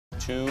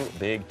two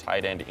big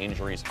tight end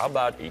injuries. How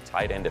about a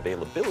tight end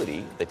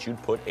availability that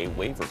you'd put a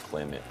waiver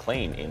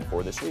claim in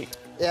for this week?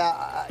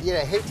 Yeah,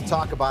 I hate to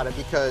talk about it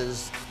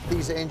because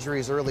these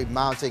injuries early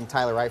mounting.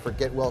 Tyler Eifert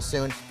get well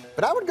soon.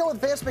 But I would go with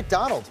Vance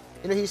McDonald.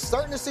 He's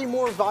starting to see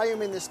more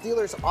volume in the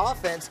Steelers'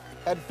 offense.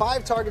 Had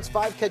 5 targets,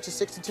 5 catches,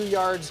 62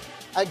 yards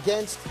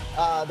against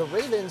the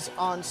Ravens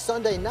on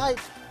Sunday night.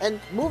 And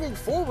moving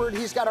forward,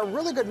 he's got a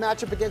really good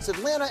matchup against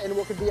Atlanta in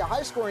what could be a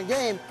high-scoring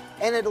game.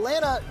 And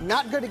Atlanta,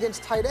 not good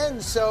against tight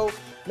ends, so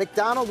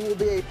McDonald will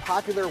be a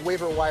popular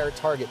waiver wire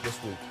target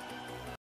this week.